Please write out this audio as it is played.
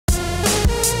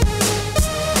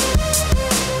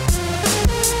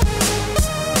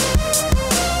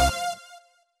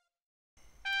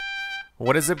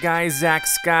What is up, guys? Zack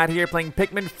Scott here playing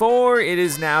Pikmin 4. It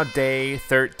is now day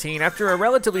 13. After a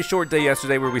relatively short day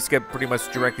yesterday where we skipped pretty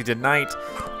much directly to night,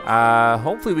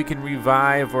 hopefully we can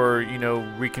revive or, you know,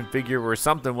 reconfigure or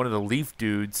something, one of the leaf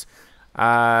dudes.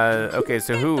 Okay,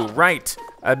 so who? Right.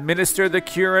 Administer the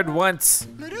cure at once.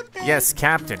 Yes,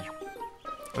 Captain.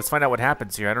 Let's find out what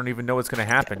happens here. I don't even know what's going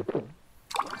to happen.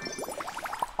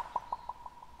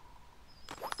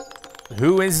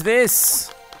 Who is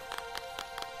this?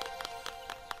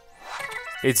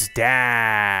 It's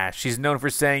Dash. She's known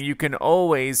for saying, "You can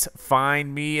always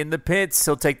find me in the pits."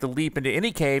 He'll take the leap into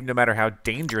any cave, no matter how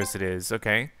dangerous it is.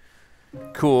 Okay.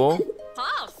 Cool.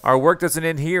 Our work doesn't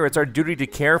end here. It's our duty to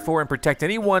care for and protect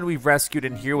anyone we've rescued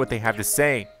and hear what they have to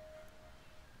say.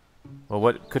 Well,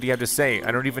 what could he have to say?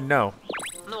 I don't even know.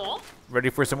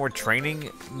 Ready for some more training?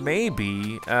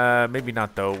 Maybe. Maybe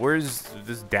not, though. Where's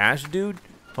this Dash dude?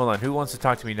 Hold on. Who wants to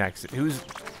talk to me next?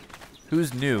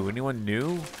 Who's new? Anyone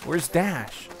new? Where's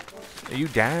Dash? Are you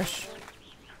Dash?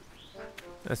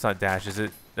 That's not Dash, is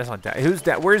it? That's not Dash. Who's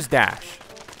that? Where's Dash?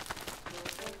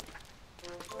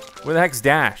 Where the heck's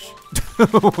Dash?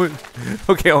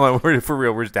 Okay, hold on. For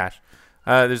real, where's Dash?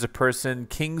 There's a person.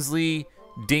 Kingsley,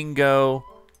 Dingo,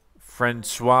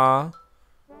 Francois,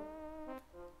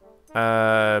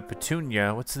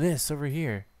 Petunia. What's this over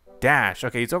here? Dash.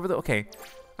 Okay, he's over the. Okay,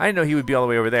 I didn't know he would be all the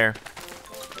way over there.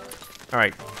 All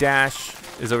right, Dash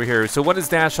is over here. So what is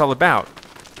Dash all about?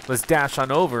 Let's dash on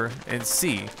over and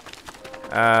see.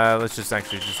 Let's just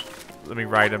let me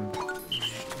ride him.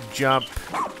 Jump.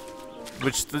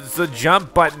 Which is the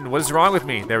jump button? What is wrong with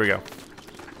me? There we go.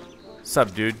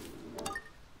 Sup, dude?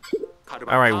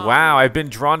 All right, wow. I've been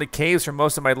drawn to caves for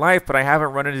most of my life, but I haven't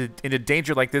run into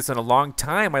danger like this in a long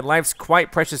time. My life's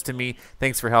quite precious to me.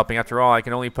 Thanks for helping. After all, I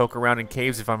can only poke around in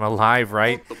caves if I'm alive,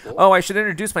 right? Oh, I should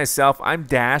introduce myself. I'm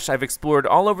Dash. I've explored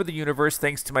all over the universe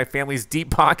thanks to my family's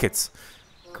deep pockets.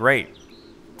 Great.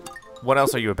 What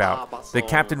else are you about? The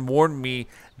captain warned me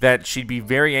that she'd be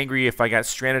very angry if I got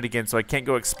stranded again, so I can't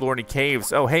go explore any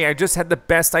caves. Oh, hey, I just had the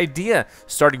best idea.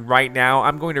 Starting right now,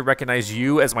 I'm going to recognize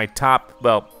you as my top,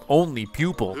 well, only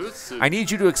pupil. I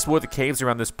need you to explore the caves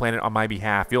around this planet on my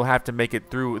behalf. You'll have to make it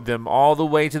through them all the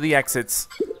way to the exits.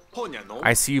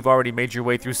 I see you've already made your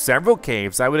way through several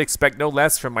caves. I would expect no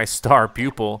less from my star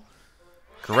pupil.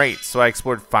 Great, so I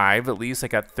explored 5 at least. I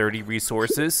got 30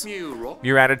 resources.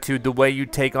 Your attitude, the way you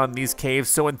take on these caves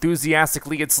so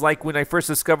enthusiastically, it's like when I first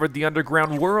discovered the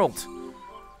underground world.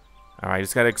 Alright,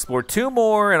 just gotta explore 2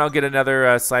 more and I'll get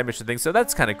another side mission thing, so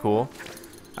that's kind of cool.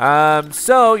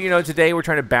 So, you know, today we're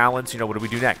trying to balance, you know, what do we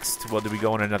do next? Well, do we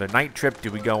go on another night trip?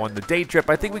 Do we go on the day trip?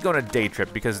 I think we go on a day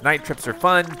trip because night trips are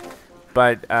fun,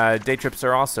 but day trips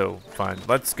are also fun.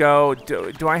 Let's go.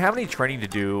 Do I have any training to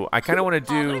do? I kind of want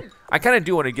to do... I kind of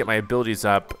do want to get my abilities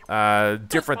up,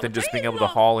 different than just being able to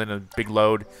haul in a big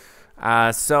load.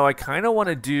 So I kind of want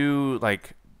to do,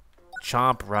 like,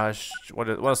 Chomp, Rush. What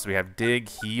else do we have? Dig,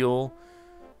 Heal.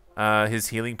 His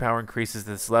healing power increases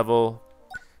this level.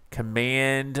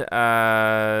 Command.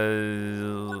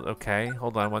 Okay,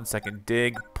 hold on 1 second.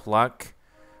 Dig, Pluck.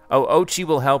 Oh, Ochi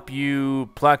will help you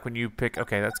pluck when you pick.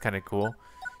 Okay, that's kind of cool.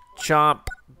 Chomp.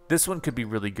 This one could be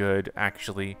really good,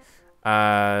 actually.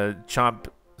 Chomp.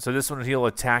 So this one he'll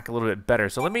attack a little bit better.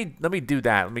 So let me do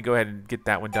that. Let me go ahead and get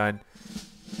that one done.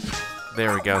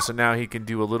 There we go. So now he can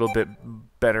do a little bit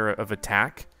better of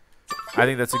attack. I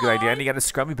think that's a good idea. And he got a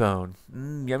scrummy bone.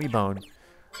 Yummy bone.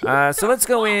 So let's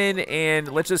go in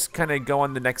and let's just kind of go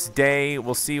on the next day.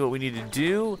 We'll see what we need to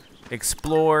do.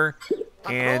 Explore.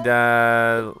 And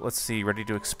let's see. Ready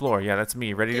to explore. Yeah, that's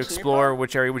me. Ready to explore.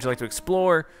 Which area would you like to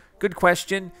explore? Good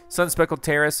question. Sunspeckled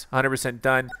Terrace. 100%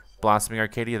 done. Blossoming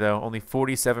Arcadia, though, only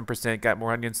 47%. Got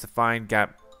more onions to find.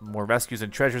 Got more rescues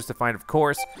and treasures to find, of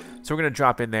course. So we're going to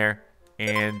drop in there,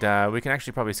 and we can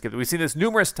actually probably skip it. We've seen this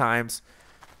numerous times,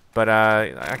 but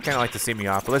I kind of like to see me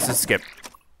off. But let's just skip.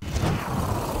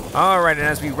 All right, and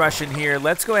as we rush in here,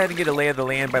 let's go ahead and get a lay of the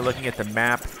land by looking at the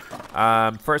map.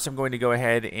 First, I'm going to go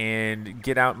ahead and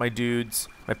get out my dudes,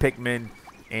 my Pikmin,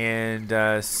 and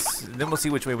then we'll see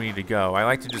which way we need to go. I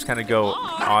like to just kind of go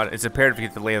on. It's imperative to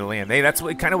get the lay of the land. Hey, that's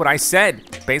kind of what I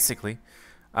said, basically.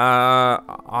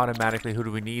 Automatically, who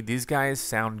do we need? These guys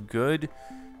sound good.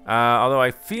 Although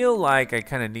I feel like I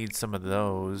kind of need some of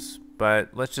those.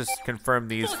 But let's just confirm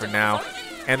these for now.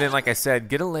 And then, like I said,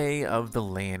 get a lay of the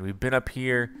land. We've been up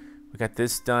here. We got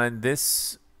this done.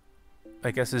 This,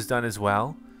 I guess, is done as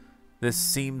well. This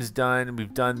seems done.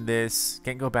 We've done this.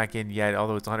 Can't go back in yet,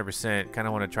 although it's 100%. Kind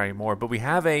of want to try more. But we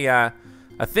have a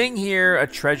thing here, a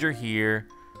treasure here,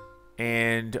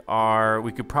 and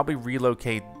we could probably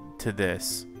relocate to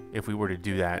this if we were to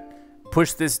do that.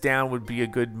 push this down would be a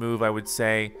good move, I would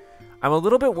say. I'm a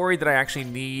little bit worried that I actually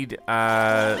need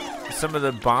some of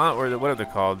the bomb, or what are they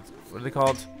called? What are they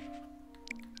called?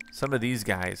 Some of these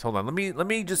guys. Hold on. Let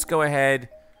me just go ahead.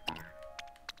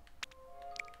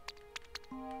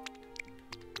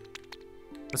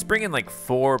 Let's bring in like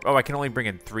 4. Oh, I can only bring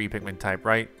in 3 Pikmin type,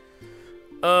 right?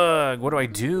 What do I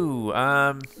do?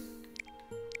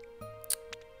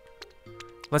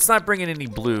 Let's not bring in any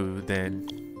blue then.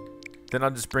 Then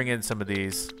I'll just bring in some of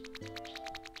these.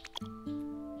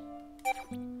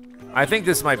 I think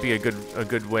this might be a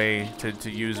good way to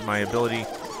use my ability.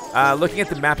 Looking at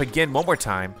the map again one more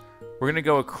time. We're gonna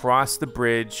go across the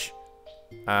bridge.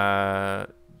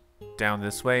 Down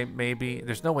this way, maybe.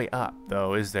 There's no way up,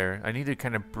 though, is there? I need to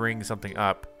kind of bring something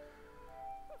up.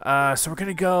 So we're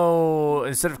gonna go,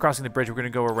 instead of crossing the bridge, we're gonna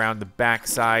go around the back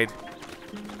side,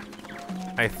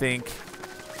 I think.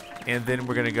 And then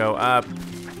we're gonna go up.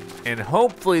 And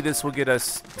hopefully this will get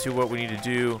us to what we need to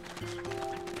do.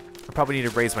 I probably need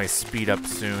to raise my speed up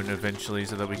soon, eventually,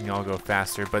 so that we can all go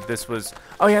faster. But this was,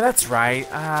 oh yeah, that's right.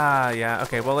 Yeah,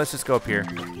 okay, well, let's just go up here.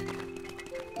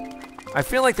 I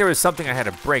feel like there was something I had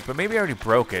to break, but maybe I already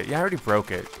broke it. Yeah, I already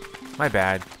broke it. My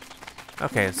bad.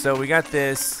 Okay, so we got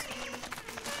this.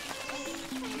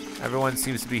 Everyone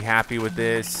seems to be happy with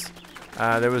this.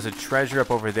 There was a treasure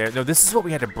up over there. No, this is what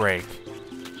we had to break.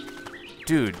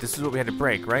 Dude, this is what we had to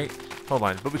break, right? Hold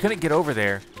on, but we couldn't get over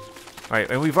there. All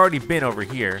right, and we've already been over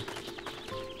here.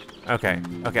 Okay,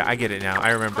 I get it now. I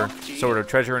remember. Sort of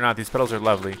treasure or not, these petals are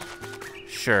lovely.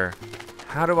 Sure.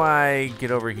 How do I get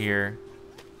over here?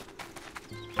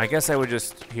 I guess I would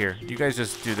just, here, you guys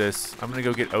just do this. I'm gonna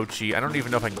go get Ochi. I don't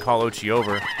even know if I can call Ochi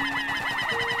over.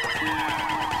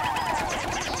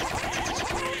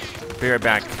 Be right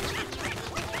back.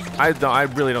 I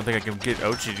really don't think I can get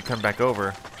Ochi to come back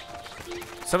over.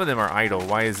 Some of them are idle.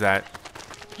 Why is that?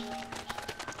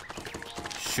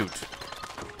 Shoot.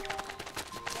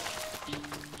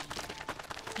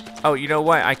 Oh, you know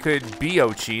what? I could be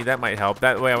Ochi. That might help.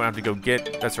 That way I won't have to go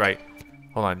get, that's right.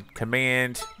 Hold on,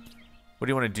 command. What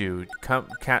do you want to do?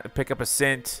 Pick up a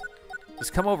scent.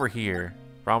 Just come over here.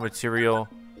 Raw material,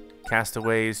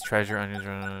 castaways, treasure,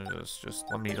 onions. Just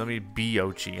let me be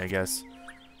Ochi, I guess.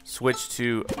 Switch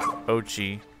to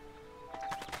Ochi.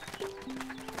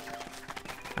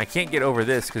 I can't get over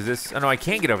this because this. Oh no, I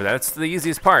can't get over that. That's the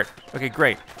easiest part. Okay,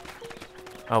 great.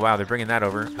 Oh wow, they're bringing that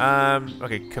over.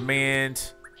 Okay,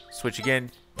 command. Switch again.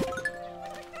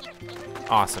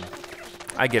 Awesome.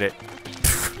 I get it.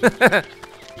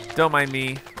 Don't mind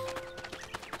me.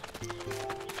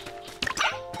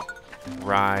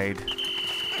 Ride.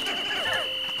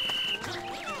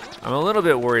 I'm a little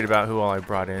bit worried about who all I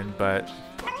brought in, but...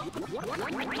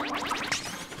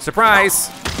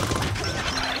 Surprise!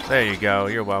 There you go.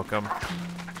 You're welcome.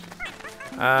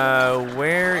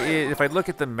 Where is... If I look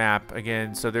at the map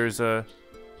again, so there's a...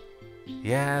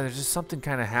 Yeah, there's just something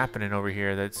kind of happening over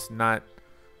here that's not...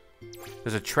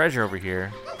 There's a treasure over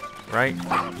here, right?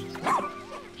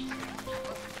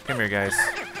 Come here, guys.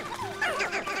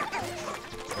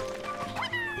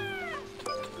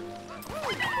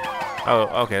 Oh,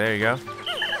 okay, there you go.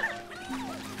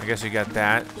 I guess you got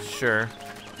that. Sure.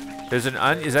 There's an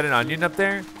onion. Is that an onion up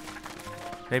there?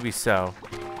 Maybe so.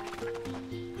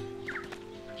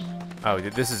 Oh,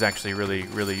 this is actually really,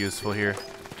 really useful here.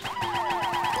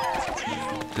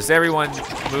 Just everyone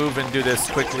move and do this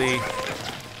quickly.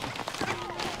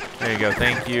 There you go.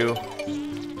 Thank you.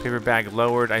 Paper bag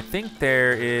lowered. I think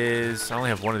there is... I only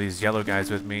have one of these yellow guys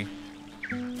with me.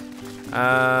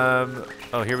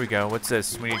 Oh, here we go. What's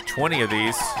this? We need 20 of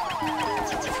these.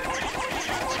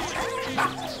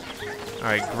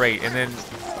 Alright, great. And then...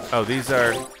 Oh, these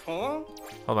are...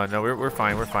 Hold on. No, we're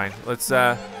fine. We're fine. Let's,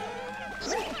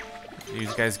 You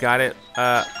guys got it?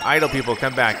 Idle people,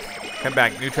 come back. Come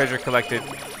back. New treasure collected.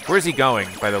 Where's he going,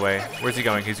 by the way? Where's he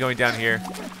going? He's going down here.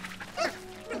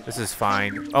 This is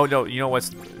fine. Oh, no, you know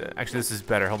what's... Actually, this is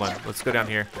better. Hold on. Let's go down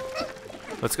here.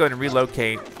 Let's go ahead and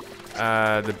relocate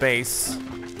the base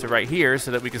to right here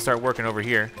so that we can start working over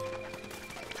here.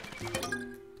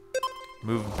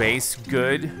 Move base.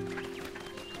 Good.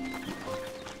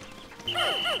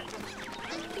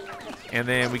 And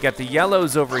then we got the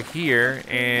yellows over here,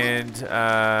 and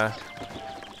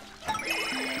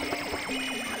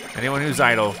anyone who's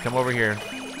idle, come over here.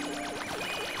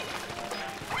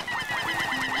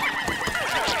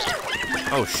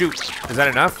 Oh, shoot. Is that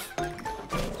enough?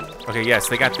 Okay, yes,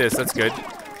 they got this. That's good.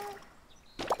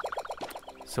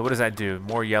 So what does that do?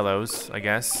 More yellows, I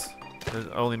guess. It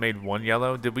only made one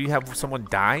yellow. Did we have someone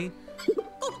die?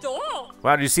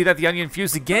 Wow, did you see that? The onion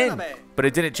fused again, but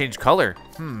it didn't change color.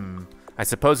 I I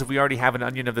suppose if we already have an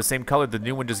onion of the same color, the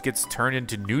new one just gets turned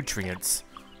into nutrients.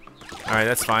 All right,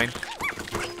 that's fine.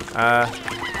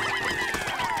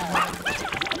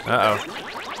 Uh-oh.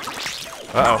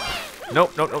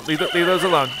 Nope, leave those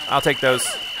alone. I'll take those.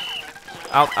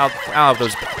 I'll have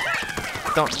those.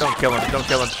 Don't kill him. Don't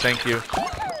kill him. Thank you.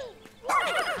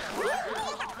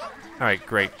 All right,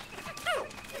 great.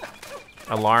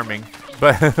 Alarming,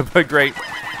 but great.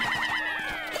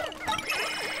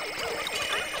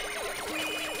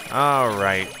 All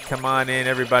right, come on in,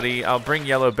 everybody. I'll bring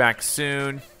yellow back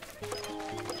soon.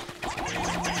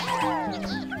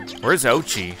 Where's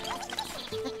Ochi?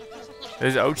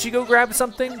 Does Ochi go grab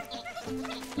something?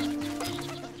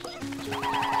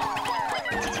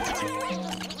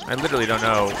 I literally don't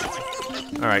know.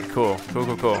 All right, cool.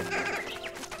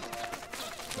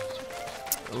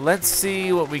 Let's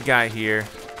see what we got here.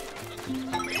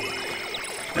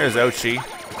 There's Ochi.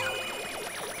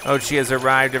 Ochi has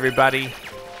arrived, everybody.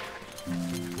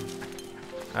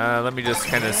 Let me just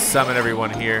kind of summon everyone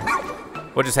here.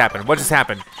 What just happened? What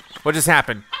happened?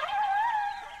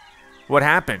 What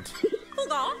happened?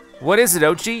 What is it,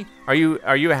 Ochi? Are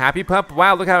you a happy pup?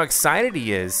 Wow, look how excited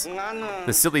he is.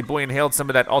 The silly boy inhaled some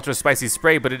of that ultra spicy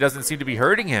spray, but it doesn't seem to be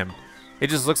hurting him. It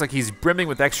just looks like he's brimming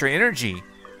with extra energy.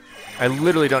 I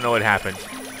literally don't know what happened.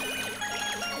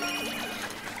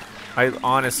 I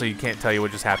honestly can't tell you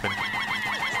what just happened.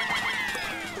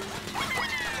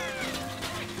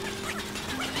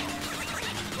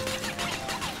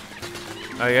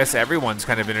 I guess everyone's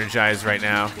kind of energized right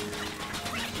now.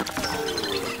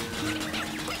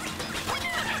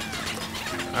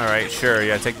 All right, sure,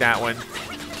 yeah, take that one.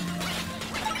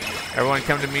 Everyone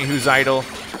come to me who's idle.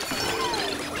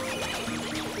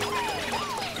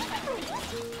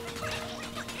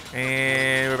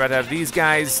 And we're about to have these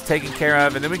guys taken care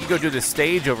of, and then we can go do the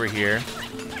stage over here.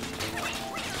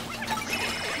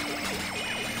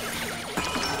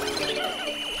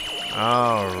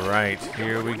 All right,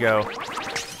 here we go.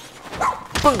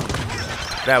 Boom!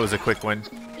 That was a quick one.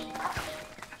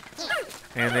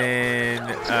 And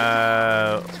then,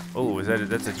 oh,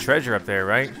 that's a treasure up there,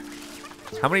 right?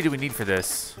 How many do we need for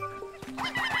this?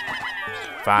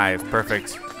 5,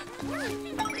 perfect.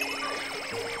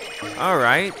 All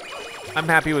right, I'm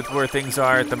happy with where things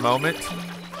are at the moment.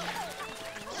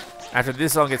 After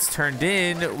this all gets turned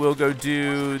in, we'll go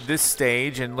do this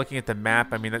stage, and looking at the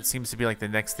map, I mean, that seems to be like the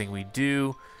next thing we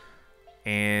do.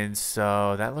 And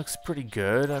so that looks pretty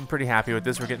good. I'm pretty happy with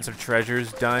this. We're getting some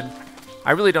treasures done.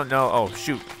 I really don't know. Oh,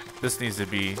 shoot. This needs to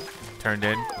be turned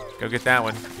in. Go get that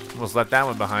one. Almost left that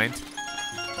one behind.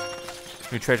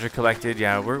 New treasure collected.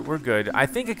 Yeah, we're good. I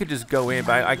think I could just go in,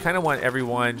 but I kind of want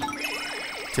everyone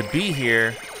to be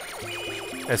here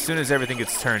as soon as everything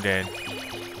gets turned in.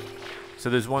 So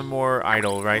there's one more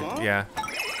idle, right? Yeah.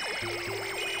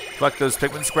 Pluck those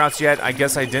Pikmin sprouts yet? I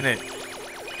guess I didn't.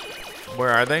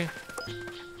 Where are they?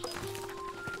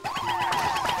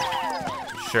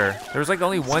 Sure. There was like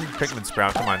only one Pikmin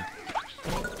sprout. Come on.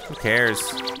 Who cares?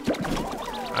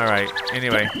 Alright,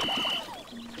 anyway.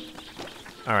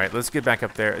 Alright, let's get back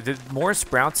up there. Did more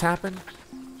sprouts happen?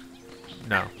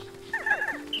 No.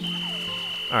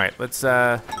 Alright, let's,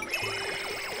 how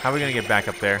are we gonna get back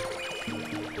up there?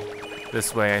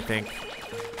 This way, I think.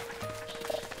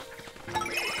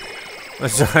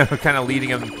 Let's we're kind of leading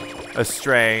him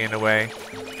astray in a way.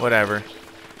 Whatever.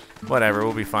 Whatever,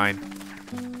 we'll be fine.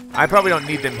 I probably don't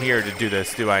need them here to do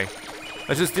this, do I?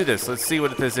 Let's just do this. Let's see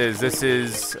what this is. This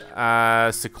is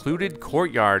Secluded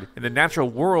Courtyard. In the natural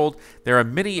world, there are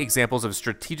many examples of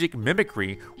strategic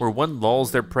mimicry where one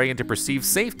lulls their prey into perceived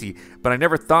safety, but I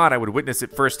never thought I would witness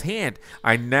it firsthand.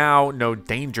 I now know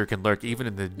danger can lurk even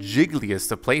in the jiggliest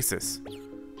of places.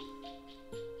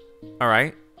 All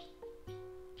right.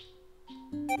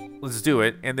 Let's do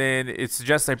it. And then it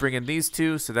suggests I bring in these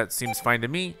two, so that seems fine to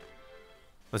me.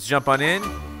 Let's jump on in.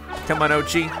 Come on,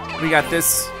 Ochi. We got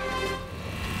this.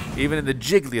 Even in the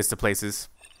jiggliest of places.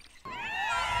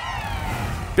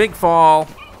 Big fall.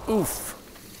 Oof.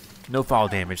 No fall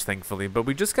damage, thankfully. But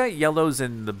we just got yellows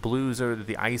and the blues or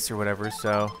the ice or whatever,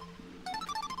 so.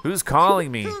 Who's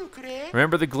calling me?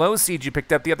 Remember the glow seeds you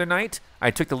picked up the other night?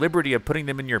 I took the liberty of putting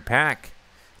them in your pack.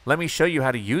 Let me show you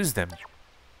how to use them.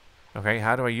 Okay,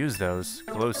 how do I use those?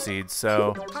 Glow seeds.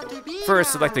 So,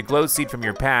 first, select a glow seed from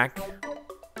your pack.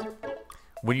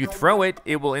 When you throw it,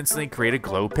 it will instantly create a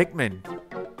glow Pikmin.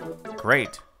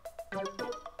 Great.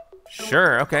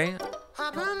 Sure, okay.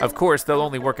 Of course, they'll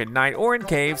only work at night or in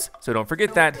caves, so don't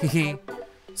forget that.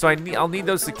 So I'll need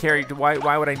those to carry.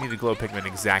 Why would I need a glow Pikmin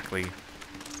exactly?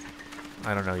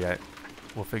 I don't know yet.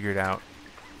 We'll figure it out.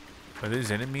 Are these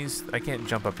enemies? I can't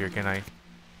jump up here, can I?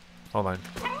 Hold on.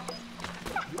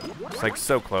 close, like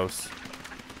so close.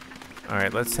 All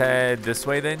right, let's head this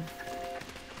way then.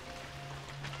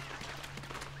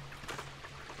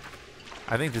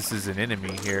 I think this is an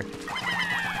enemy here.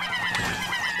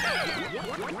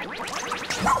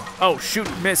 Oh, shoot,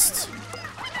 missed.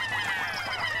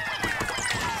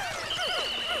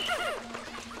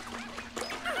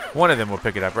 One of them will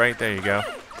pick it up, right? There you go.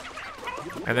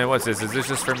 And then what's this? Is this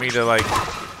just for me to like,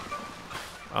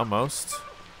 almost.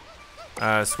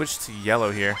 Switch to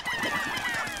yellow here.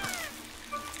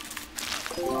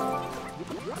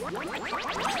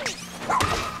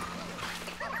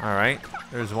 All right,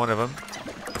 there's one of them.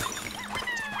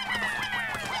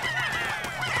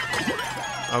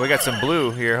 Oh, we got some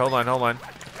blue here. Hold on, hold on.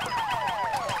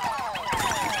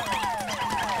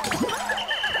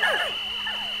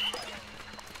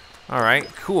 All right,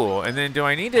 cool. And then do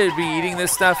I need to be eating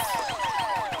this stuff?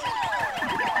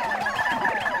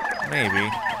 Maybe.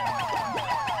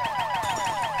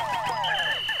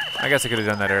 I guess I could have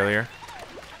done that earlier.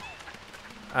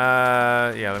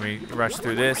 Yeah, let me rush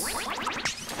through this.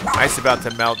 Ice about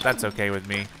to melt. That's okay with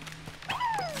me.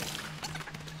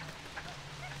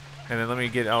 And then let me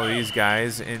get all of these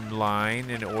guys in line,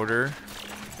 in order.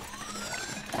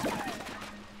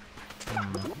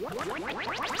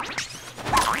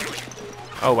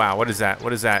 Oh, wow. What is that?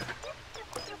 What is that?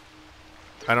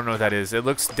 I don't know what that is. It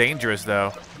looks dangerous,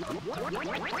 though.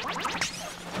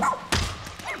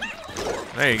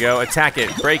 There you go. Attack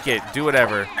it. Break it. Do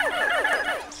whatever.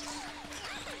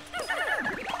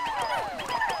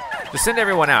 Just send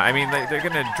everyone out. I mean, they're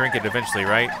going to drink it eventually,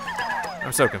 right?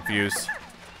 I'm so confused.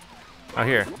 Oh,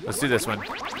 here. Let's do this one.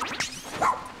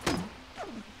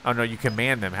 Oh, no. You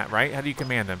command them, right? How do you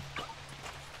command them?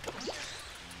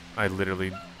 I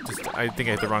literally I think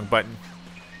I hit the wrong button.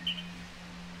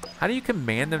 How do you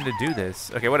command them to do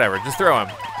this? Okay, whatever. Just throw them.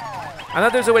 I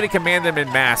thought there's a way to command them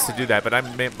in mass to do that, but I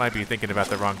might be thinking about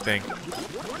the wrong thing.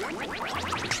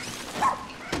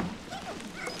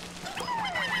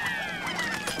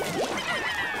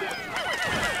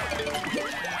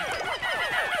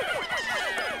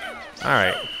 All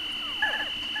right.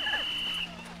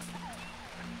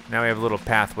 Now we have a little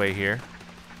pathway here.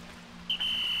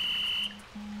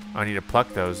 I need to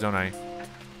pluck those, don't I?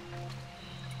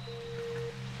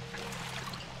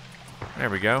 There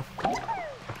we go.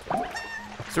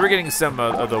 So we're getting some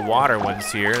of the water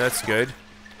ones here. That's good.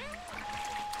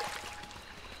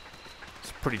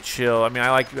 It's pretty chill. I mean, I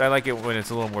like it when it's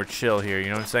a little more chill here. You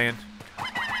know what I'm saying?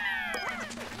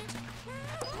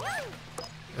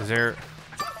 Is there?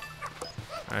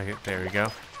 Okay, there we go.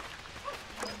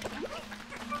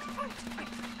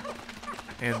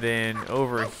 And then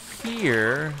over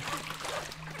here.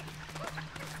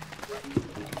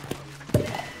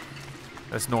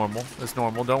 That's normal. That's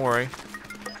normal. Don't worry.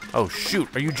 Oh, shoot.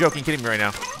 Are you joking? Kidding me right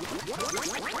now?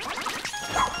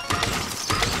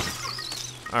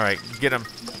 All right. Get him.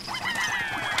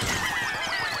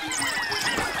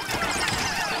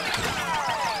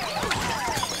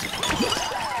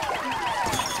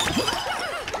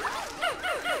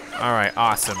 All right.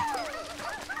 Awesome.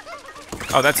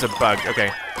 Oh, that's a bug. Okay.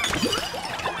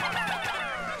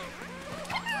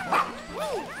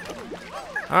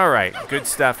 All right. Good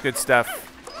stuff. Good stuff.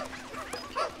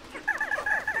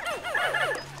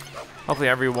 Hopefully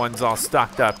everyone's all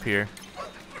stocked up here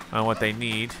on what they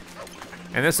need.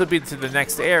 And this will be to the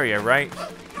next area, right?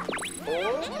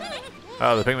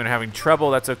 Oh, the Pikmin are having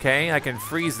trouble. That's okay. I can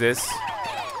freeze this.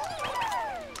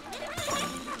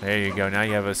 There you go. Now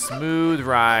you have a smooth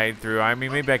ride through. I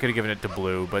mean, maybe I could have given it to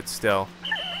blue, but still.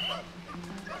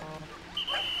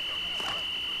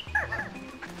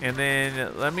 And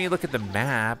then let me look at the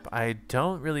map. I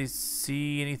don't really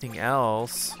see anything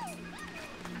else.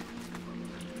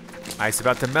 Ice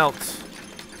about to melt.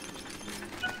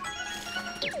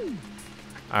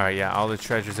 All right, yeah, all the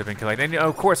treasures have been collected. And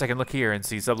of course, I can look here and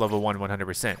see sub-level 1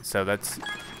 100%. So that's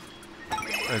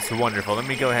wonderful. Let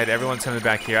me go ahead. Everyone's coming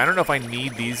back here. I don't know if I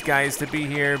need these guys to be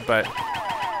here, but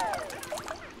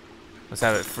let's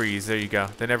have it freeze. There you go.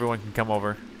 Then everyone can come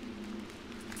over.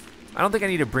 I don't think I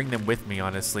need to bring them with me,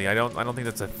 honestly. I don't think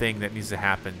that's a thing that needs to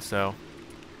happen. So.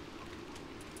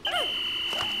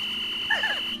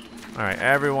 All right,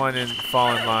 everyone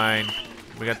fall in line.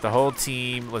 We got the whole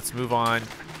team. Let's move on.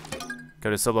 Go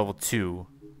to sub-level 2.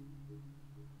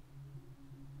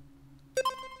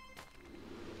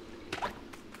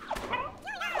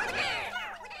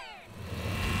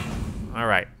 All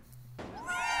right.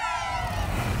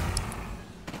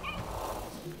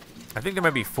 I think there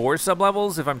might be 4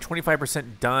 sub-levels. If I'm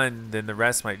 25% done, then the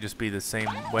rest might just be the same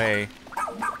way.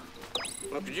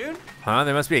 Huh?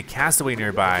 There must be a castaway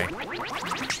nearby.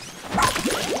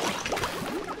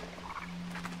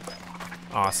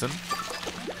 Awesome.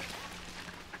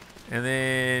 And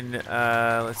then,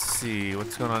 let's see.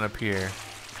 What's going on up here?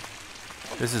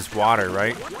 This is water,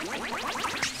 right?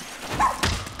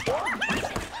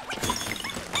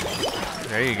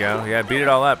 There you go. Yeah, beat it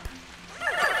all up.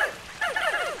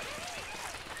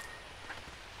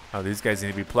 Oh, these guys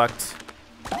need to be plucked.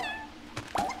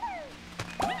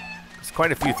 There's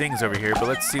quite a few things over here, but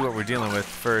let's see what we're dealing with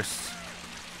first.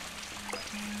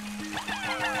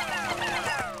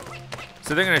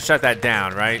 So they're going to shut that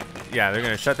down, right? Yeah, they're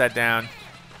going to shut that down.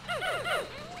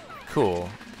 Cool.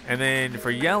 And then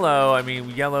for yellow, I mean,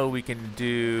 yellow we can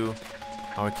do...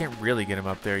 Oh, we can't really get them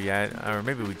up there yet. Or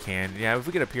maybe we can. Yeah, if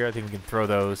we get up here, I think we can throw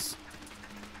those.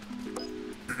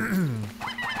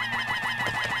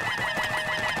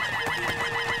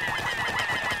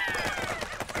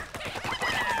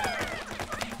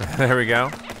 There we go.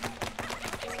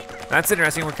 That's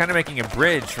interesting. We're kind of making a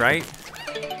bridge, right?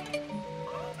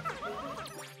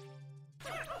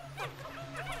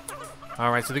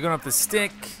 All right, so they're going up the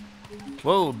stick.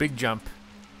 Whoa, big jump.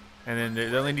 And then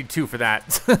they only need 2 for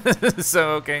that.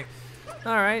 So, okay.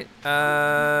 All right.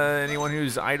 Anyone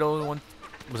who's idle? What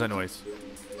was that noise?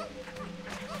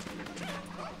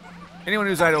 Anyone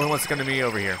who's idle who wants to come to me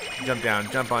over here. Jump down.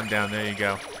 Jump on down. There you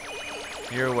go.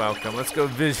 You're welcome. Let's go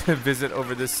visit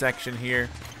over this section here.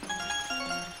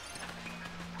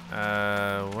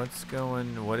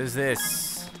 What is this?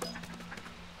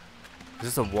 Is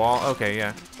this a wall? Okay,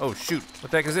 yeah. Oh, shoot. What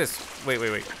the heck is this? Wait.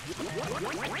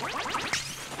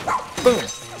 Boom.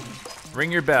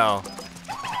 Ring your bell.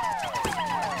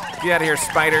 Get out of here,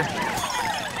 spider.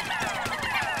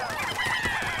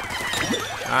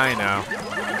 I know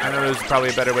there's probably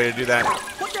a better way to do that.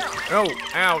 Oh,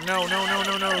 ow, no.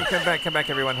 Come back,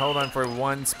 everyone. Hold on for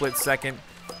 1 split second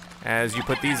as you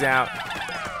put these out.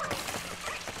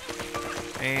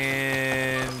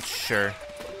 And sure.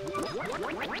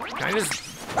 Can I just...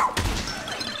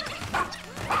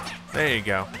 There you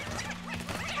go.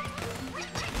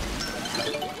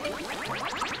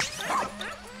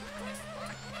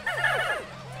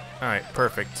 All right,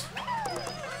 perfect.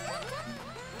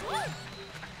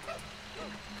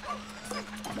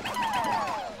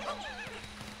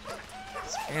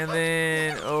 And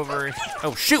then over...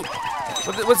 Oh, shoot!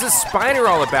 What's this spider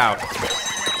all about?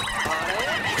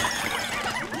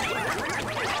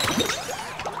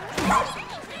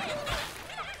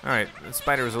 All right, the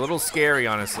spider was a little scary,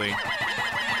 honestly.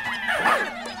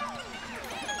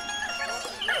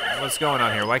 What's going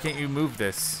on here? Why can't you move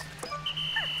this?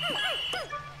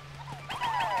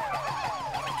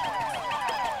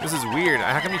 This is weird.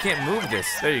 How come you can't move this?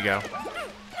 There you go.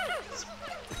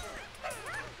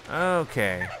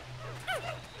 Okay.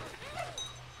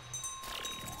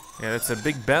 Yeah, that's a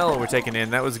big bell we're taking in.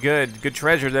 That was good. Good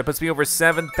treasure. That puts me over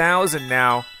 7,000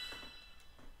 now.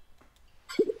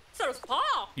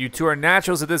 You two are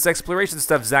naturals at this exploration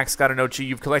stuff, ZackScottGames.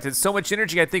 You've collected so much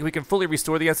energy, I think we can fully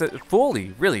restore the asset.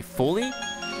 Fully? Really? Fully?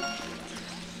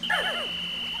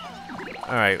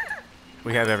 Alright.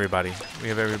 We have everybody.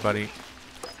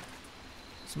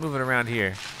 Let's move it around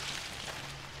here.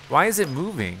 Why is it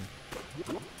moving?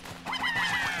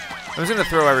 I'm just gonna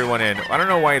throw everyone in. I don't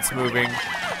know why it's moving.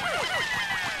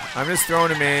 I'm just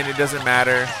throwing them in. It doesn't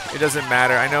matter.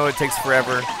 I know it takes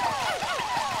forever.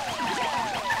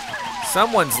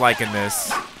 Someone's liking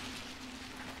this.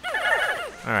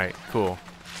 All right, cool.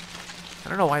 I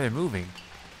don't know why they're moving.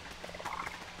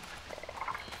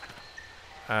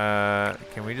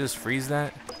 Can we just freeze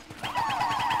that?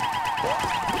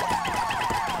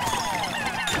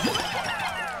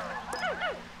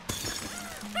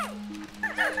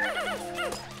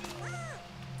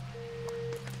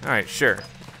 All right, sure.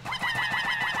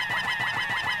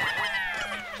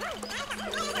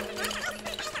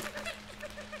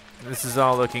 This is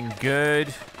all looking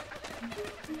good.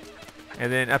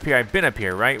 And then up here, I've been up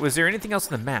here, right? Was there anything else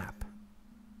on the map?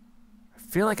 I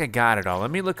feel like I got it all.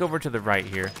 Let me look over to the right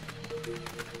here.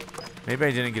 Maybe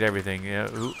I didn't get everything. Yeah.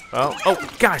 Ooh. Oh,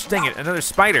 gosh, dang it. Another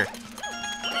spider.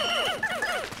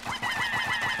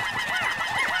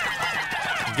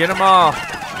 Get them all.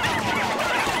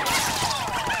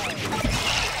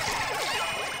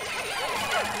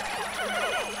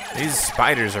 These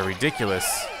spiders are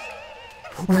ridiculous.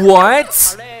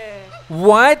 What?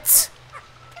 What?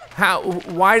 How?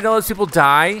 Why did all those people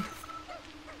die?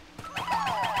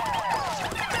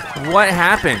 What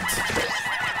happened?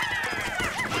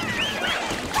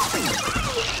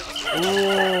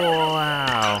 Oh,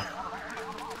 wow.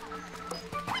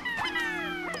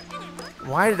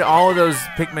 Why did all of those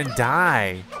Pikmin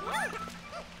die?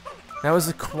 That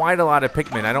was quite a lot of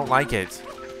Pikmin. I don't like it.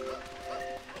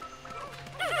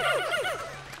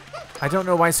 I don't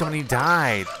know why so many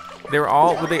died.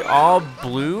 Were they all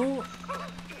blue?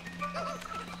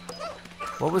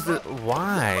 What was the,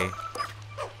 why?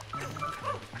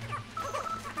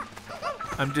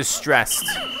 I'm distressed.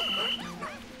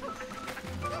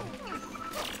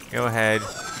 Go ahead.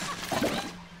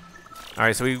 All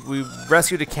right, so we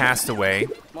rescued a castaway.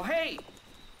 Well, hey.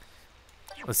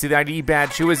 Let's see the ID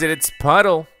badge. Who is it? It's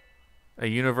Puddle, a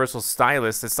universal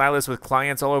stylist. A stylist with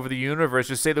clients all over the universe.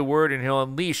 Just say the word and he'll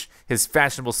unleash his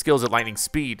fashionable skills at lightning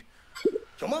speed.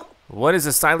 What is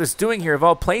a stylist doing here of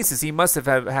all places? He must have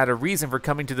had a reason for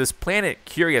coming to this planet.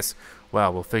 Curious.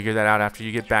 Well, we'll figure that out after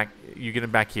you get back. You get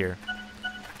him back here.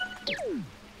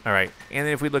 All right, and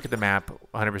then if we look at the map,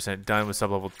 100% done with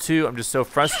sublevel 2. I'm just so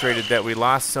frustrated that we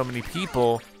lost so many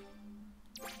people.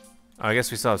 Oh, I guess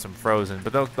we still have some frozen,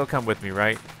 but they'll come with me,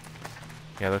 right?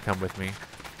 Yeah, they'll come with me.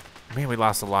 Man, we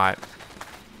lost a lot.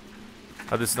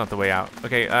 Oh, this is not the way out.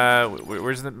 Okay,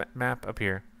 where's the map? Up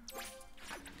here.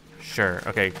 Sure.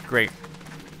 Okay, great.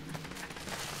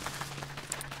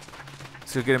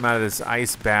 Let's go get him out of this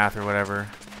ice bath or whatever.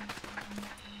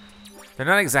 They're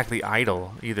not exactly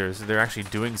idle either, so they're actually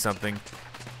doing something.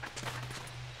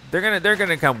 They're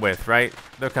gonna come with, right?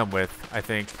 They'll come with, I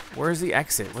think. Where's the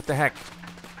exit? What the heck?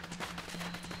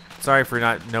 Sorry for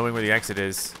not knowing where the exit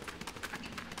is.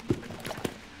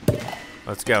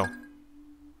 Let's go.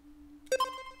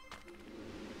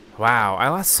 Wow, I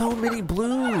lost so many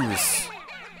blues.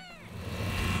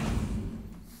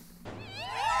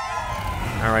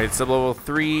 Alright, sublevel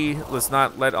 3. Let's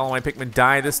not let all my Pikmin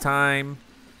die this time.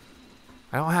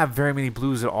 I don't have very many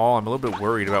blues at all. I'm a little bit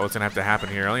worried about what's going to have to happen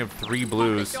here. I only have 3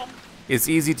 blues. It's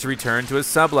easy to return to a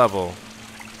sub-level.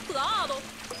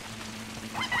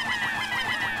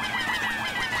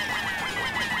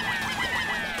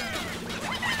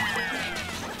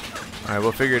 Alright,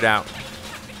 we'll figure it out.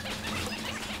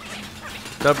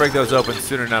 They'll break those open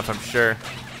soon enough, I'm sure.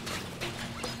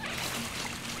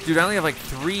 Dude, I only have like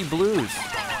 3 blues.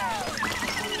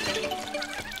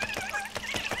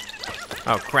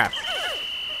 Oh, crap.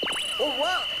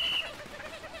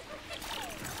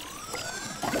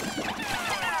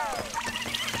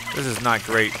 This is not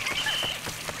great.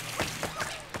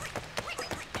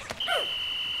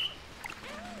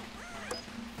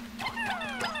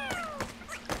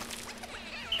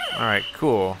 Alright,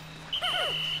 cool.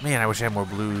 Man, I wish I had more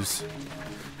blues.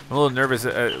 I'm a little nervous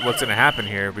at what's gonna happen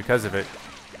here because of it.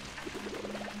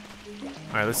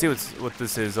 Alright, let's see what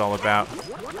this is all about.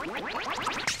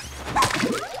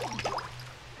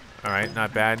 Alright,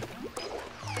 not bad.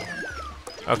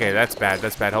 Okay, that's bad.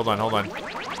 That's bad. Hold on, hold on.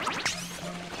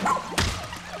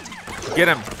 Get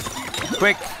him!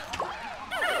 Quick!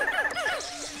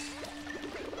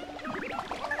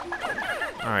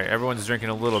 Alright, everyone's drinking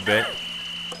a little bit.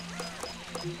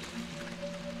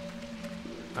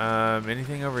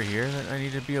 Anything over here that I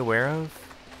need to be aware of?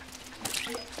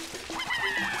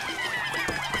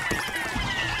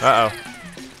 Uh-oh.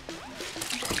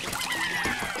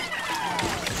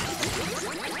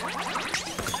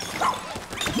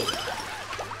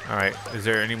 Alright, is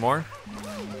there any more?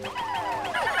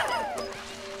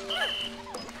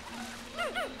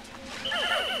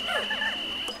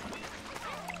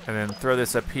 And then throw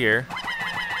this up here.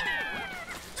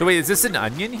 So wait, is this an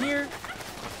onion here?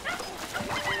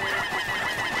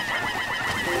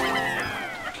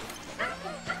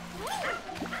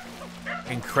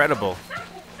 Incredible.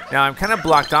 Now I'm kind of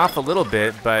blocked off a little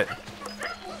bit, but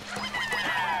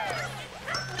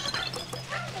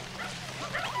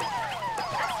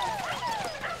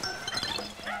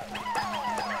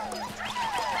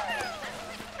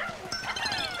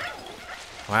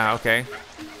wow, okay.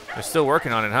 They're still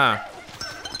working on it, huh?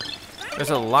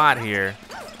 There's a lot here.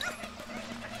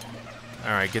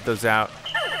 All right, get those out.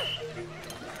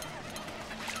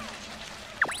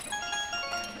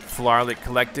 Flowerlet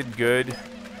collected, good.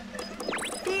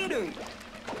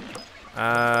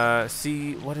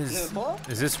 See, what is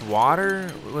this water?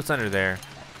 What's under there?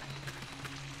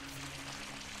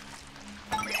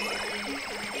 I'm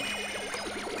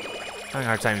having a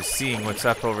hard time seeing what's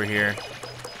up over here.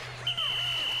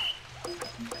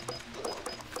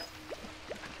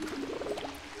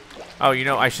 Oh, you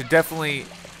know, I should definitely...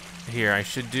 Here, I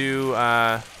should do...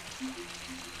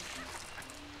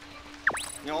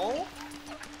 No.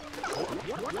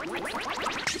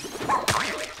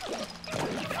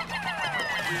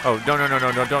 Oh,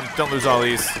 no, don't lose all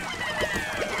these.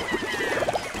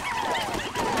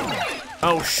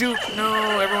 Oh, shoot,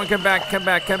 no, everyone come back,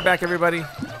 everybody.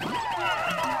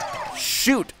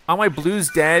 Shoot, all my blues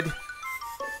dead.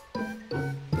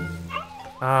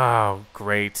 Oh,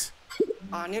 great.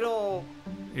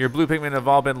 Your blue Pikmin have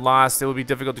all been lost. It would be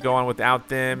difficult to go on without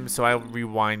them, so I'll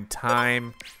rewind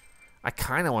time. I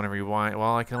kind of want to rewind.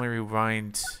 Well, I can only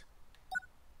rewind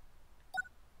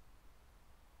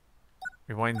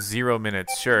 0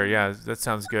 minutes. Sure, yeah, that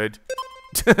sounds good.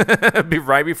 Be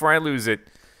right before I lose it.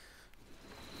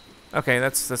 Okay,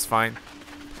 that's fine.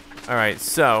 All right,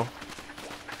 so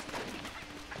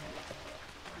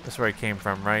that's where I came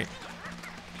from, right?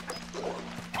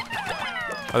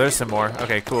 Oh, there's some more.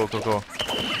 Okay, cool.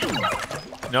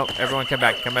 Nope, everyone come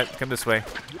back. Come this way.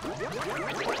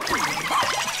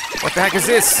 What the heck is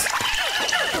this?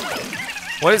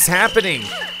 What is happening?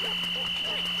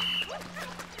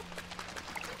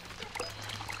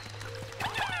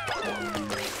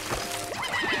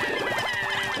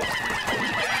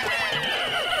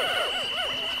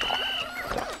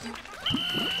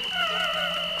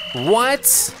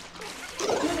 What?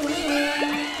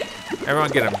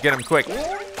 Everyone get him quick.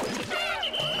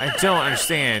 I don't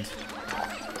understand.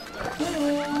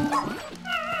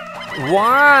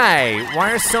 Why?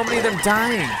 Why are so many of them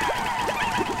dying?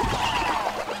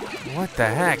 What the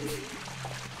heck?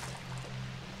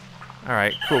 All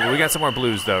right, cool. But we got some more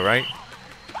blues though, right?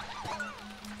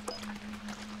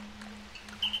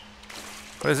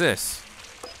 What is this?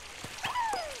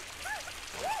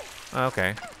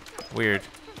 Okay, weird.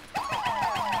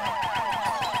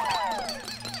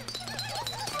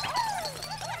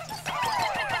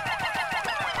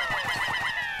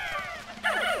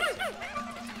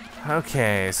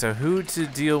 Okay, so who to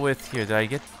deal with here? I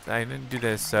didn't do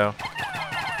this, so.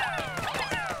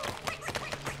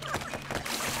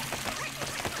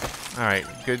 All right,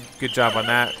 good job on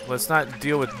that. Let's not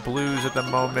deal with blues at the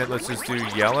moment. Let's just do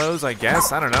yellows, I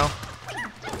guess. I don't know.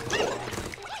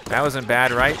 That wasn't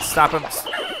bad, right? Stop him.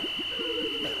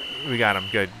 We got him.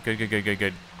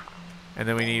 Good. And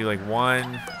then we need like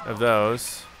one of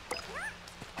those.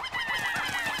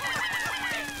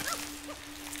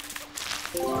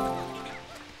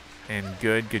 And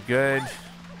good.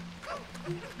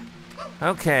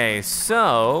 Okay,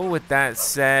 so with that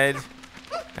said,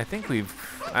 I think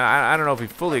I don't know if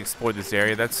we've fully explored this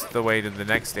area. That's the way to the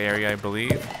next area, I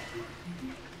believe.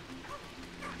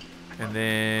 And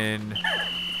then,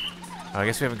 oh, I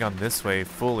guess we haven't gone this way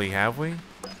fully, have we?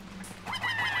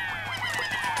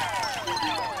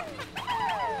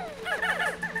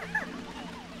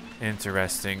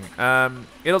 Interesting.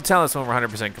 It'll tell us when we're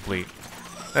 100% complete.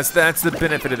 That's the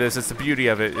benefit of this. It's the beauty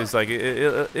of it. Is like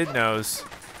it knows.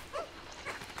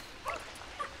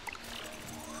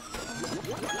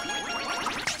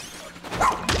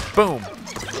 Boom.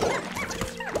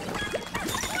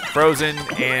 Frozen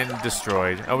and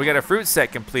destroyed. Oh, we got a fruit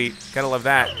set complete. Gotta love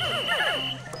that.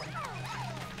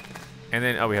 And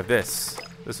then, oh, we have this.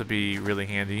 This would be really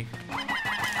handy.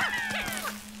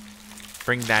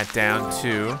 Bring that down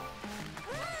too.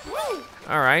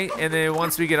 All right, and then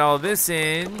once we get all this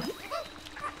in,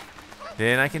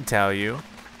 then I can tell you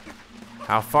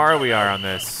how far we are on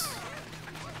this.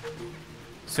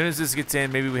 As soon as this gets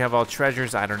in, maybe we have all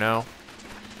treasures, I don't know.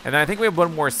 And then I think we have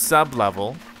one more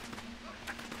sub-level.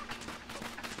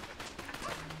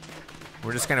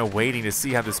 We're just kind of waiting to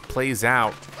see how this plays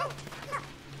out.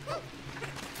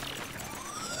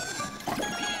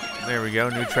 There we go,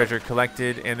 new treasure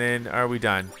collected, and then are we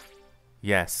done?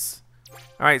 Yes.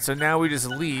 All right, so now we just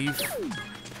leave.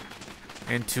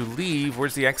 And to leave,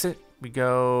 where's the exit? We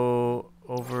go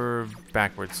over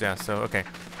backwards, yeah, so, okay.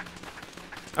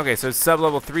 Okay, so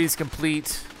sub-level 3 is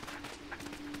complete.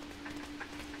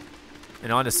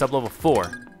 And on to sub-level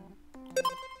 4.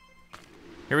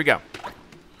 Here we go.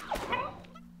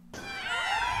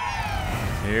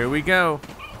 Here we go.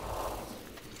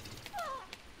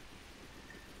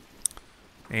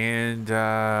 And,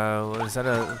 is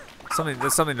that something?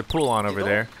 There's something to pull on over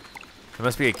there. There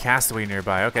must be a castaway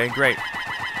nearby. Okay, great.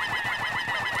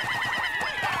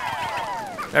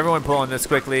 Everyone pull on this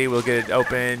quickly. We'll get it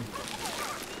open.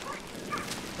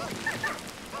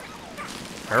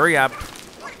 Hurry up.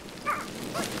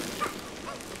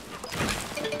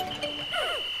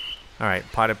 All right,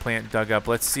 potted plant dug up.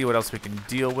 Let's see what else we can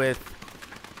deal with.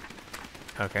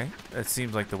 Okay, that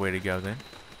seems like the way to go then.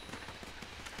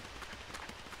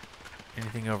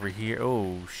 Anything over here?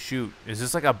 Oh shoot! Is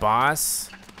this like a boss?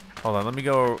 Hold on, let me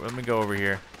go over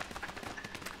here.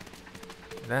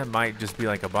 That might just be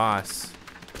like a boss.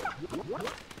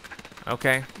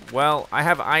 Okay, well, I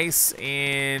have ice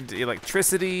and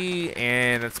electricity,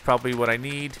 and that's probably what I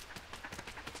need.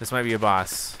 This might be a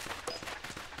boss.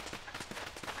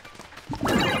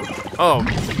 Oh,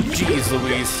 jeez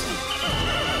Louise.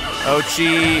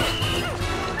 Ochi,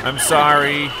 I'm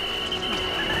sorry.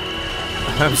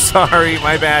 I'm sorry,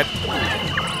 my bad.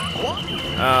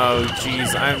 Oh,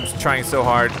 jeez, I'm trying so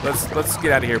hard. Let's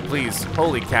get out of here, please.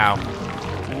 Holy cow.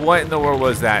 What in the world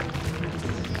was that?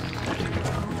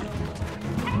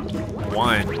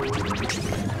 1.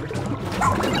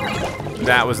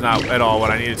 That was not at all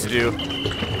what I needed to do.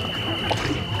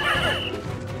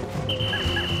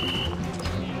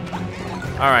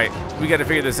 All right, we got to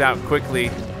figure this out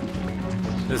quickly.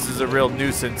 This is a real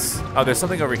nuisance. Oh, there's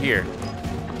something over here.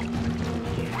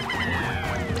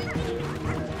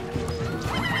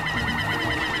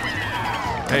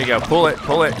 There you go, pull it,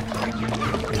 pull it.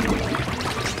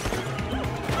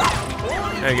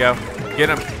 There you go, get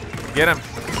him, get him.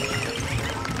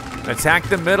 Attack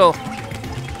the middle.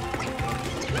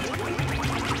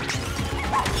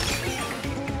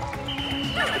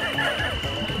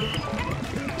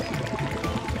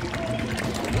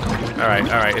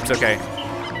 All right, it's okay.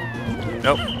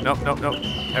 Nope, nope, nope, nope.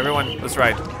 Everyone, let's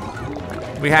ride.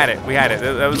 We had it, we had it.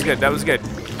 That was good, that was good.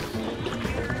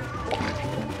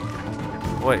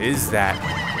 What is that?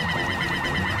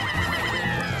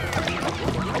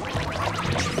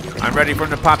 I'm ready for him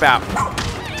to pop out.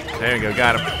 There you go,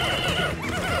 got him.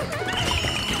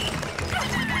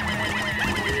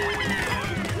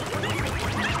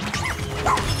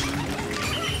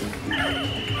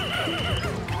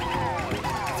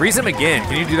 Freeze him again.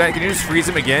 Can you do that? Can you just freeze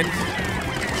him again?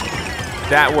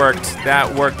 That worked.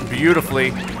 That worked beautifully.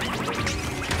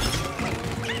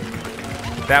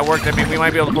 That worked. I mean, we might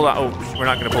be able to pull out. Oh, we're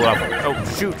not going to pull out. Oh,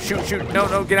 shoot, shoot, shoot. No,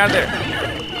 no, get out of there.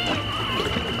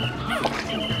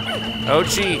 Oh,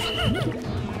 gee.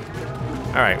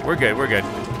 All right, we're good. We're good.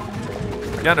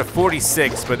 We're down to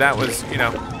 46, but that was, you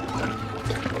know.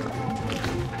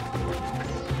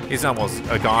 He's almost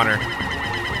a goner.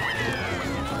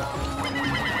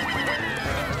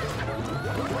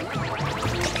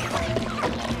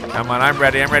 Come on, I'm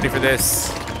ready for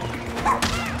this.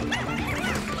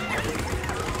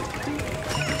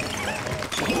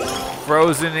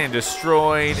 Frozen and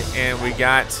destroyed, and we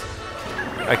got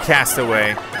a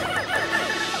castaway.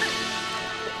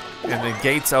 And the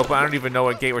gate's open. I don't even know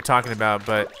what gate we're talking about,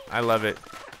 but I love it.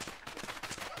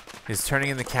 He's turning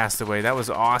in the castaway. That was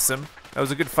awesome. That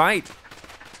was a good fight.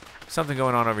 Something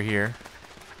going on over here.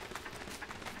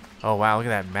 Oh, wow, look at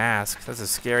that mask. That's a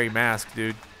scary mask,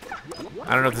 dude.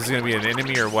 I don't know if this is going to be an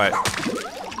enemy or what.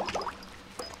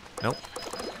 Nope.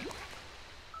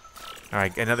 All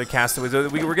right, another castaway.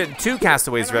 We're getting 2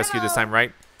 castaways rescued this time,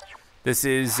 right? This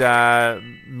is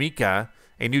Mika,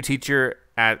 a new teacher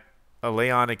at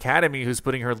Leon Academy who's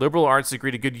putting her liberal arts degree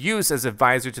to good use as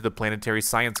advisor to the Planetary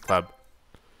Science Club.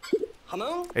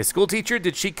 Hello? A school teacher?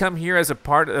 Did she come here as a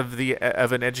part of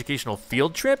an educational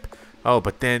field trip? Oh,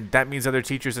 but then that means other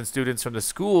teachers and students from the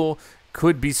school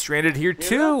could be stranded here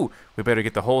too. We better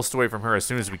get the whole story from her as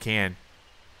soon as we can.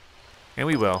 And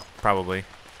we will, probably.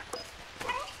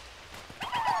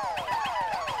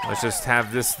 Let's just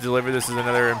have this delivered. This is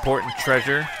another important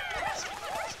treasure.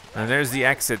 And there's the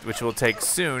exit, which we'll take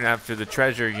soon after the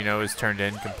treasure, you know, is turned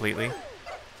in completely.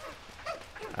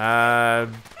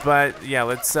 But yeah,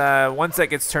 let's, once that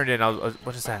gets turned in,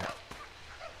 what is that?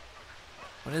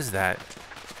 What is that?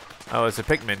 Oh, it's a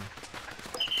Pikmin.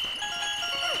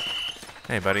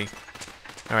 Hey, buddy.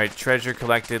 All right, treasure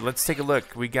collected. Let's take a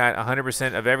look. We got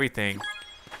 100% of everything.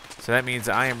 So that means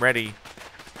I am ready.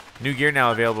 New gear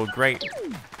now available. Great.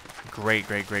 Great,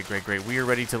 great, great, great, great. We are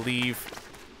ready to leave.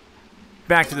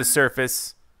 Back to the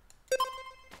surface.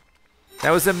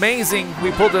 That was amazing.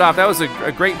 We pulled it off. That was a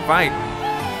great fight.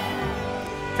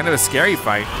 Kind of a scary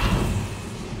fight.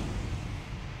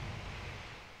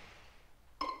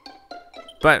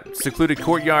 But secluded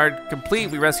courtyard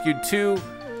complete. We rescued 2.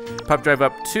 Pub drive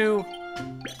up 2.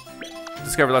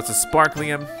 Discovered lots of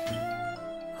sparklium.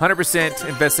 100%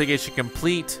 investigation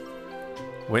complete.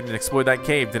 Went and explored that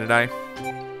cave, didn't I?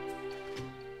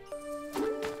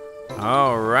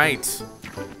 All right.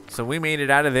 So we made it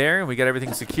out of there. We got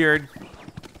everything secured.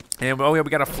 And oh yeah, we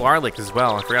got a Foolix as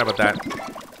well. I forgot about that.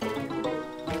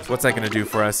 So what's that gonna do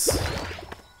for us?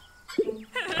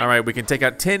 All right, we can take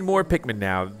out 10 more Pikmin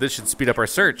now. This should speed up our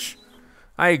search.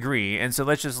 I agree, and so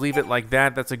let's just leave it like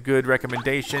that. That's a good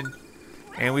recommendation.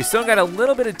 And we still got a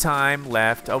little bit of time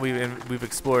left. Oh, we've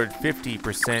explored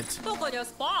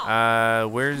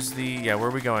 50%. Where's the, yeah, where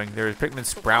are we going? There's Pikmin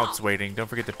sprouts waiting. Don't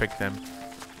forget to pick them.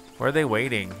 Where are they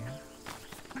waiting?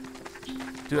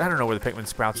 Dude, I don't know where the Pikmin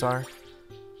sprouts are.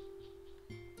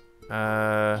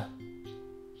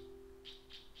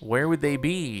 Where would they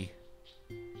be?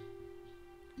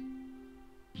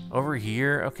 Over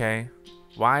here? Okay.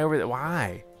 Why over there?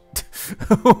 Why?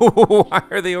 Why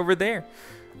are they over there?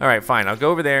 All right, fine. I'll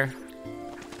go over there.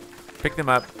 Pick them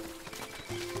up.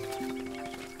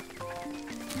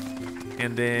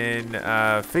 and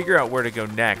then figure out where to go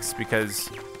next, because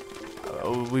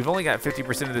we've only got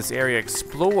 50% of this area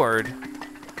explored.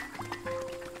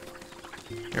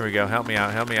 Here we go. Help me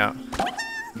out. Help me out.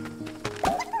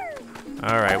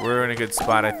 All right, we're in a good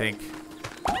spot, I think.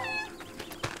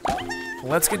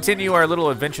 Let's continue our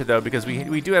little adventure, though, because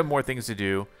we do have more things to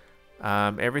do.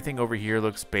 Everything over here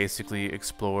looks basically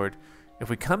explored. If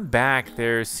we come back,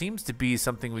 there seems to be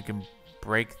something we can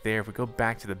break there. If we go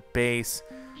back to the base,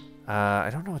 I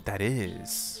don't know what that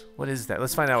is. What is that?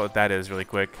 Let's find out what that is really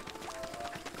quick.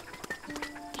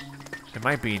 It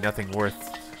might be nothing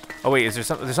worth... Oh, wait, is there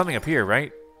something? There's something up here,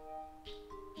 right?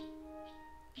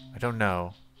 I don't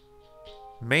know.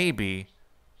 Maybe.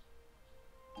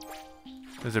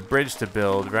 There's a bridge to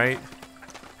build, right?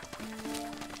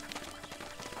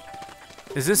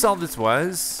 Is this all this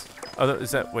was? Oh,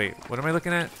 is that... Wait, what am I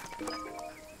looking at?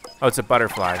 Oh, it's a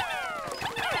butterfly.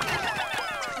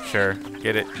 Sure,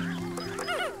 get it.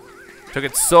 Took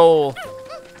its soul.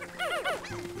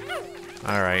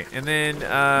 Alright, and then...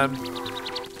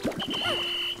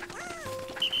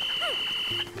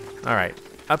 Alright,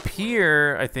 up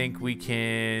here, I think we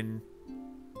can...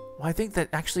 Well, I think that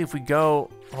actually if we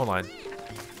go... Hold on.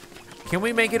 Can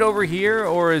we make it over here,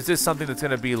 or is this something that's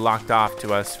going to be locked off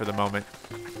to us for the moment?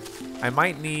 I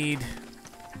might need...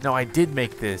 No, I did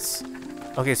make this.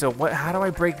 Okay, so what? How do I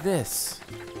break this?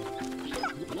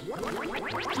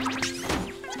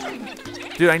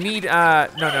 Dude, I need...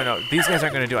 No. These guys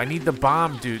aren't going to do it. I need the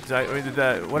bomb dudes.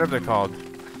 Whatever they're called.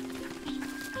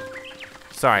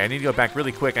 Sorry, I need to go back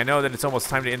really quick. I know that it's almost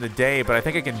time to end the day, but I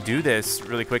think I can do this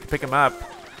really quick. Pick them up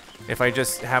if I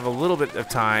just have a little bit of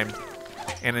time.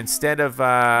 And instead of,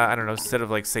 I don't know, instead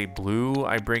of like, say, blue,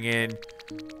 I bring in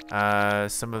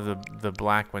some of the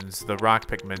black ones, the rock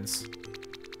Pikmins.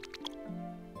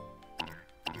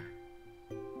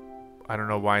 I don't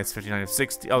know why it's 59 of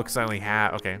 60. Oh, because I only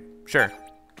have, okay, sure.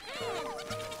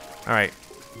 All right.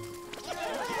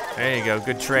 There you go,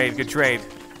 good trade, good trade.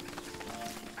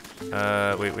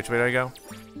 Wait, which way do I go?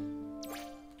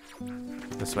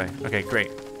 This way, okay,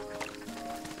 great.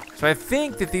 So I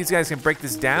think that these guys can break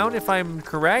this down if I'm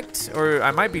correct, or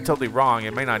I might be totally wrong.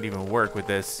 It might not even work with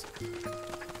this.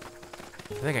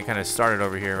 I think I kind of started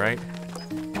over here, right?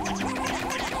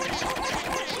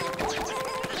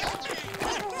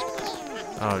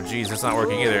 Oh, geez, that's not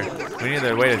working either. We need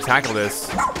a way to tackle this.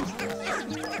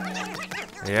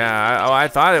 Yeah, I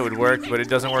thought it would work, but it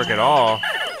doesn't work at all.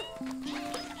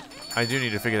 I do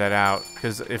need to figure that out,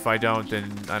 because if I don't,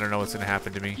 then I don't know what's going to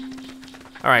happen to me.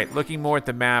 All right, looking more at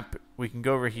the map, we can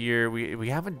go over here. We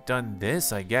haven't done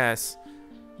this, I guess.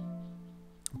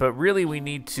 But really, we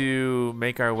need to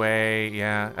make our way.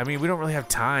 Yeah, I mean, we don't really have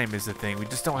time is the thing. We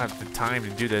just don't have the time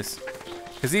to do this.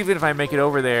 Because even if I make it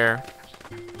over there,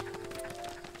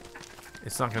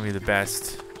 it's not going to be the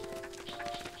best.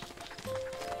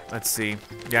 Let's see.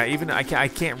 Yeah, even I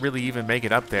can't really even make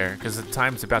it up there because the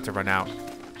time's about to run out.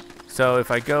 So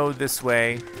if I go this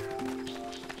way...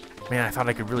 Man, I thought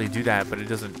I could really do that, but it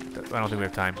doesn't... I don't think we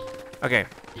have time. Okay.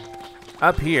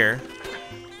 Up here...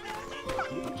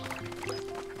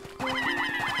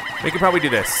 We can probably do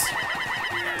this.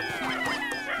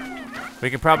 We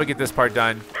can probably get this part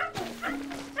done.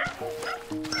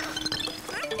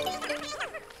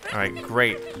 Alright,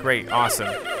 great. Great. Awesome.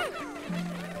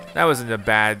 That wasn't a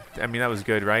bad... I mean, that was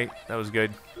good, right? That was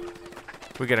good.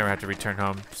 We're gonna have to return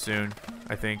home soon,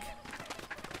 I think.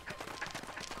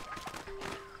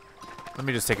 Let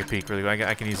me just take a peek really quick.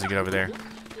 I can easily get over there.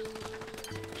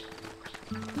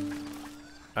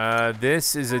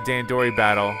 This is a Dandori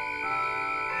Battle,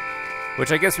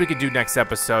 which I guess we could do next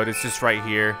episode. It's just right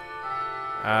here.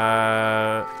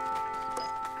 How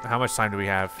much time do we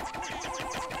have?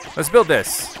 Let's build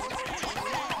this.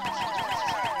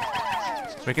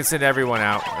 We can send everyone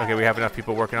out. Okay, we have enough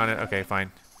people working on it. Okay,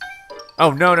 fine.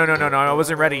 Oh, no. I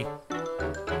wasn't ready.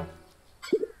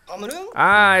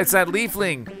 Ah, it's that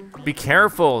leafling. Be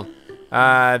careful.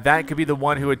 That could be the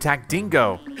one who attacked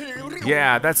Dingo.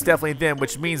 Yeah, that's definitely them,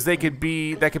 which means that could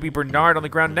be Bernard on the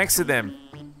ground next to them.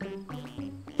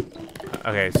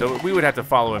 Okay, so we would have to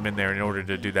follow him in there in order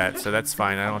to do that, so that's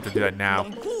fine. I don't have to do that now.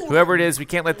 Whoever it is, we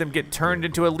can't let them get turned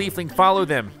into a leafling. Follow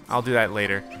them. I'll do that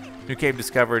later. New cave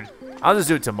discovered. I'll just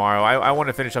do it tomorrow. I want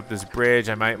to finish up this bridge.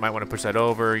 I might want to push that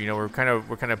over. You know, we're kind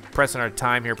of pressing our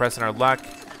time here, pressing our luck.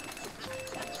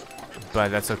 But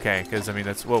that's okay, because I mean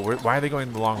that's why are they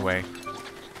going the long way?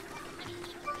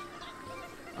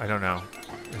 I don't know.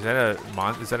 Is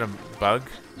that a bug?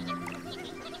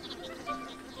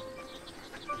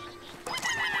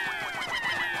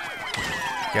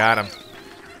 Got him.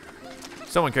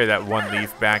 Someone carry that one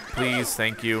leaf back, please.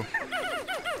 Thank you.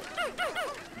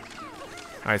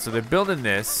 All right, so they're building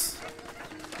this.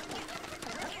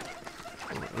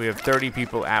 We have 30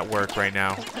 people at work right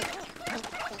now.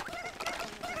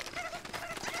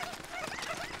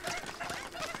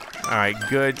 All right,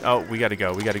 good. Oh, we gotta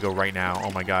go. We gotta go right now.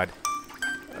 Oh my God.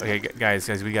 Okay, guys,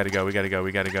 we gotta go. We gotta go.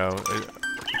 We gotta go.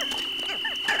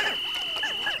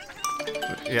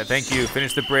 Yeah, thank you.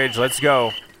 Finish the bridge. Let's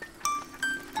go.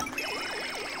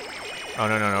 Oh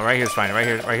no. Right here's fine. Right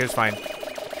here's fine.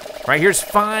 Right here's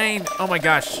fine. Oh my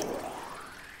gosh.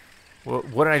 Well,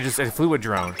 what did I just? I flew a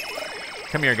drone.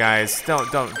 Come here, guys.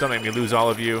 Don't make me lose all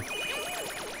of you.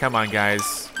 Come on,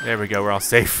 guys. There we go. We're all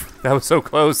safe. That was so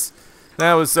close.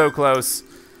 That was so close.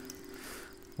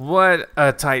 What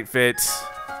a tight fit.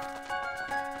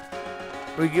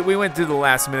 We went through the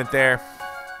last minute there.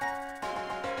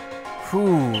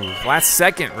 Whew. Last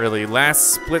second, really.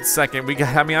 Last split second.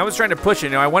 I mean, I was trying to push it.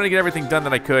 You know, I wanted to get everything done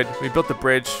that I could. We built the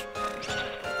bridge.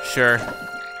 Sure.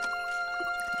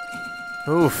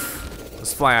 Oof.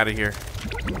 Let's fly out of here.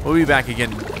 We'll be back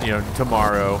again, you know,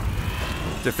 tomorrow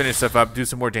to finish stuff up, do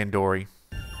some more Dandori.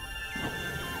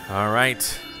 All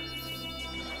right.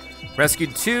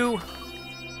 Rescued 2.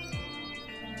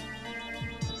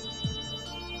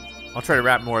 I'll try to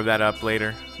wrap more of that up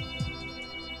later.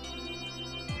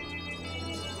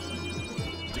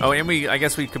 Oh, and I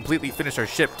guess we completely finished our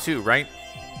ship too, right?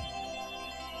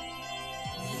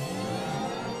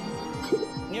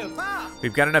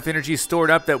 We've got enough energy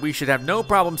stored up that we should have no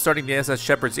problem starting the SS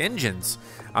Shepherd's engines.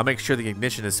 I'll make sure the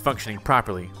ignition is functioning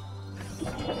properly.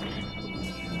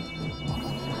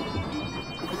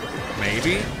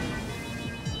 Maybe?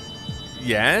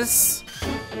 Yes?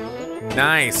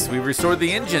 Nice, we restored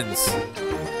the engines.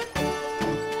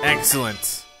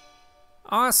 Excellent.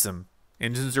 Awesome.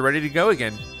 Engines are ready to go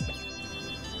again.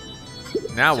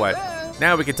 Now what?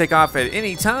 Now we can take off at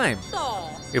any time.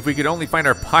 If we could only find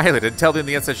our pilot and tell them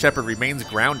the SS Shepherd remains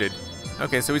grounded.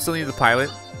 Okay, so we still need the pilot.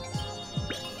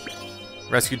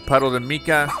 Rescued Puddle and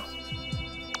Mika.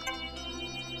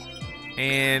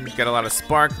 And got a lot of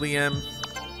sparklium.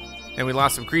 And we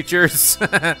lost some creatures.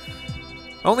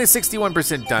 Only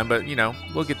 61% done, but you know,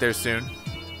 we'll get there soon.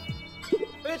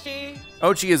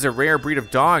 Ochi is a rare breed of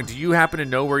dog. Do you happen to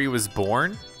know where he was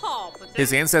born?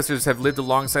 His ancestors have lived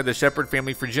alongside the Shepherd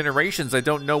family for generations. I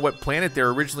don't know what planet they're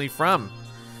originally from.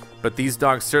 But these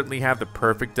dogs certainly have the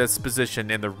perfect disposition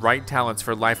and the right talents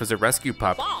for life as a rescue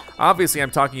pup. Obviously,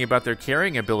 I'm talking about their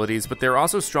carrying abilities, but they're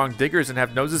also strong diggers and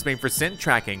have noses made for scent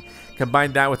tracking.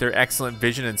 Combine that with their excellent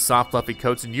vision and soft, fluffy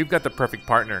coats, and you've got the perfect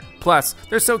partner. Plus,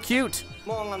 they're so cute.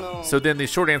 So then the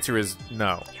short answer is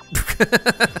no.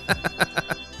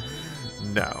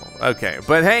 No. Okay,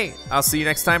 but hey, I'll see you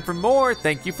next time for more.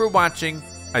 Thank you for watching.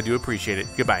 I do appreciate it.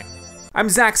 Goodbye. I'm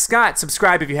Zack Scott.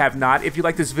 Subscribe if you have not. If you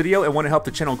like this video and want to help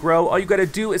the channel grow, all you gotta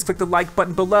do is click the like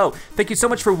button below. Thank you so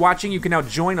much for watching. You can now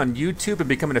join on YouTube and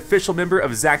become an official member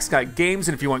of ZackScottGames.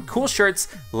 And if you want cool shirts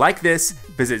like this,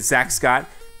 visit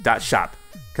ZackScott.shop.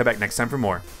 Come back next time for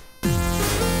more.